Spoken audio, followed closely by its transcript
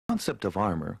The concept of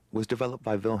armor was developed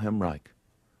by Wilhelm Reich.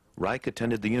 Reich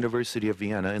attended the University of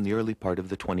Vienna in the early part of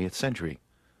the 20th century,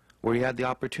 where he had the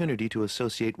opportunity to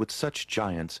associate with such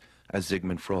giants as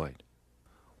Sigmund Freud.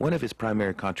 One of his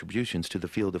primary contributions to the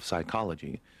field of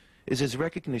psychology is his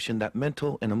recognition that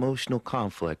mental and emotional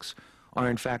conflicts are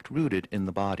in fact rooted in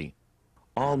the body.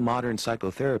 All modern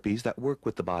psychotherapies that work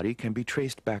with the body can be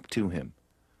traced back to him.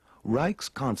 Reich's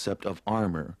concept of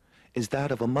armor is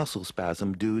that of a muscle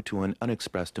spasm due to an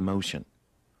unexpressed emotion.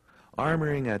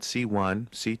 Armoring at C1,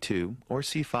 C2, or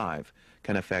C5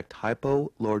 can affect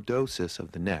hypolordosis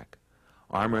of the neck.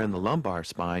 Armor in the lumbar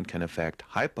spine can affect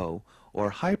hypo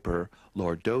or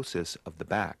hyperlordosis of the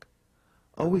back.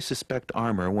 Always suspect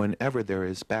armor whenever there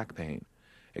is back pain.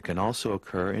 It can also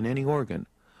occur in any organ.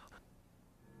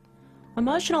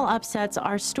 Emotional upsets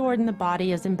are stored in the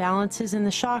body as imbalances in the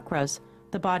chakras,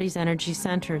 the body's energy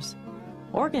centers.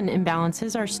 Organ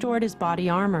imbalances are stored as body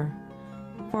armor.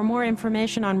 For more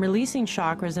information on releasing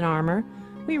chakras and armor,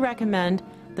 we recommend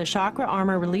the Chakra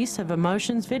Armor Release of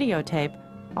Emotions videotape,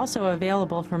 also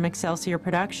available from Excelsior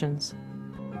Productions.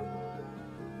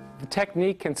 The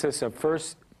technique consists of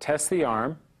first test the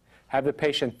arm, have the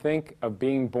patient think of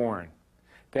being born,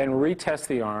 then retest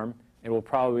the arm. It will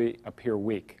probably appear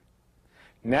weak.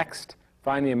 Next,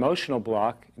 find the emotional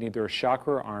block in either a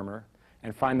chakra or armor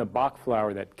and find the Bach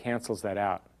flower that cancels that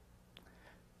out.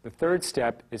 The third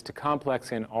step is to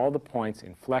complex in all the points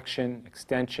in flexion,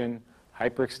 extension,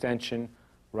 hyperextension,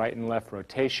 right and left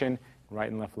rotation,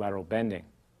 right and left lateral bending.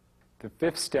 The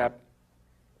fifth step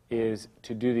is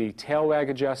to do the tail wag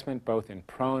adjustment both in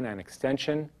prone and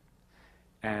extension.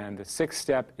 And the sixth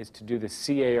step is to do the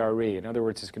CARE. In other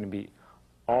words, it's going to be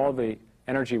all the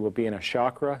energy will be in a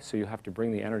chakra, so you have to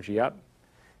bring the energy up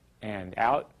and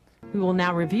out. We will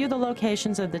now review the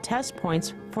locations of the test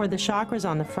points for the chakras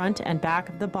on the front and back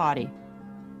of the body.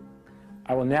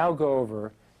 I will now go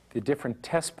over the different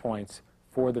test points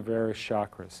for the various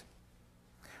chakras.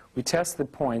 We test the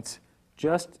points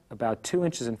just about 2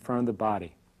 inches in front of the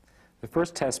body. The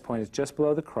first test point is just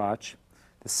below the crotch.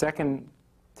 The second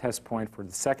test point for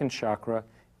the second chakra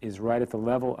is right at the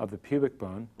level of the pubic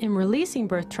bone. In releasing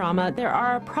birth trauma, there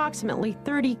are approximately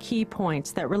 30 key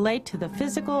points that relate to the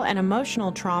physical and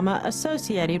emotional trauma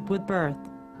associated with birth.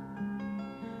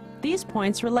 These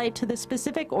points relate to the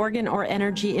specific organ or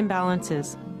energy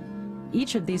imbalances.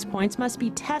 Each of these points must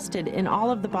be tested in all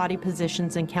of the body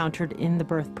positions encountered in the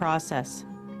birth process.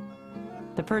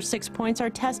 The first 6 points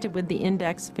are tested with the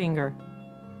index finger.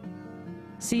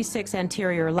 C6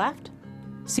 anterior left,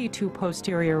 C2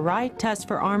 posterior right, test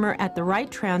for armor at the right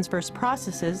transverse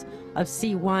processes of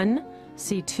C1,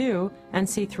 C2, and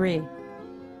C3.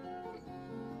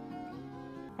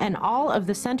 And all of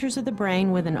the centers of the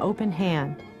brain with an open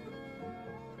hand.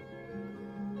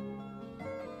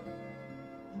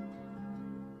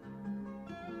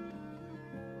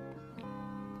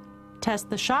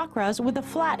 Test the chakras with a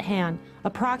flat hand,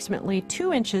 approximately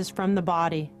 2 inches from the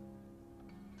body.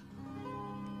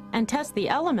 And test the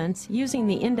elements using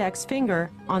the index finger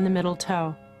on the middle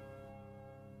toe.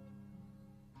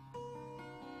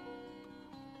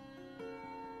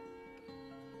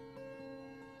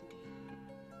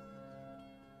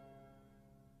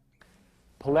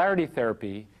 Polarity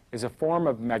therapy is a form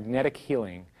of magnetic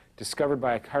healing discovered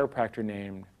by a chiropractor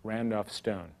named Randolph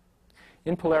Stone.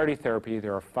 In polarity therapy,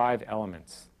 there are 5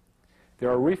 elements. There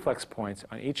are reflex points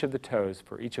on each of the toes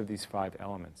for each of these 5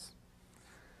 elements.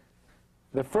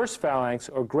 The first phalanx,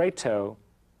 or great toe,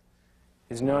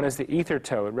 is known as the ether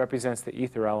toe. It represents the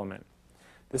ether element.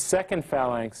 The second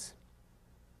phalanx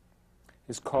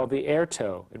is called the air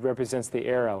toe. It represents the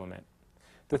air element.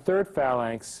 The third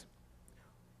phalanx,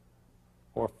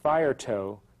 or fire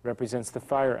toe, represents the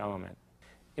fire element.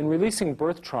 In releasing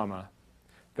birth trauma,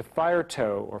 the fire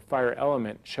toe, or fire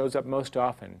element, shows up most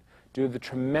often due to the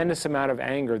tremendous amount of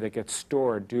anger that gets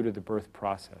stored due to the birth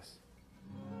process.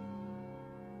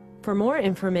 For more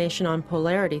information on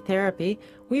polarity therapy,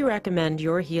 we recommend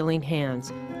Your Healing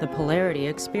Hands, the Polarity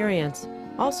Experience,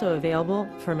 also available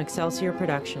from Excelsior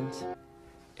Productions.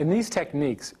 In these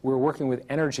techniques, we're working with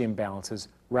energy imbalances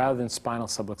rather than spinal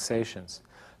subluxations.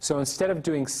 So instead of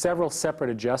doing several separate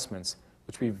adjustments,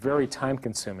 which would be very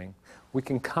time-consuming, we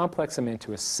can complex them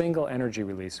into a single energy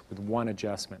release with one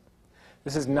adjustment.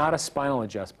 This is not a spinal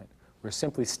adjustment. We're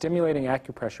simply stimulating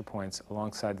acupressure points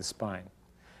alongside the spine.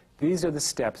 These are the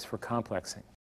steps for complexing.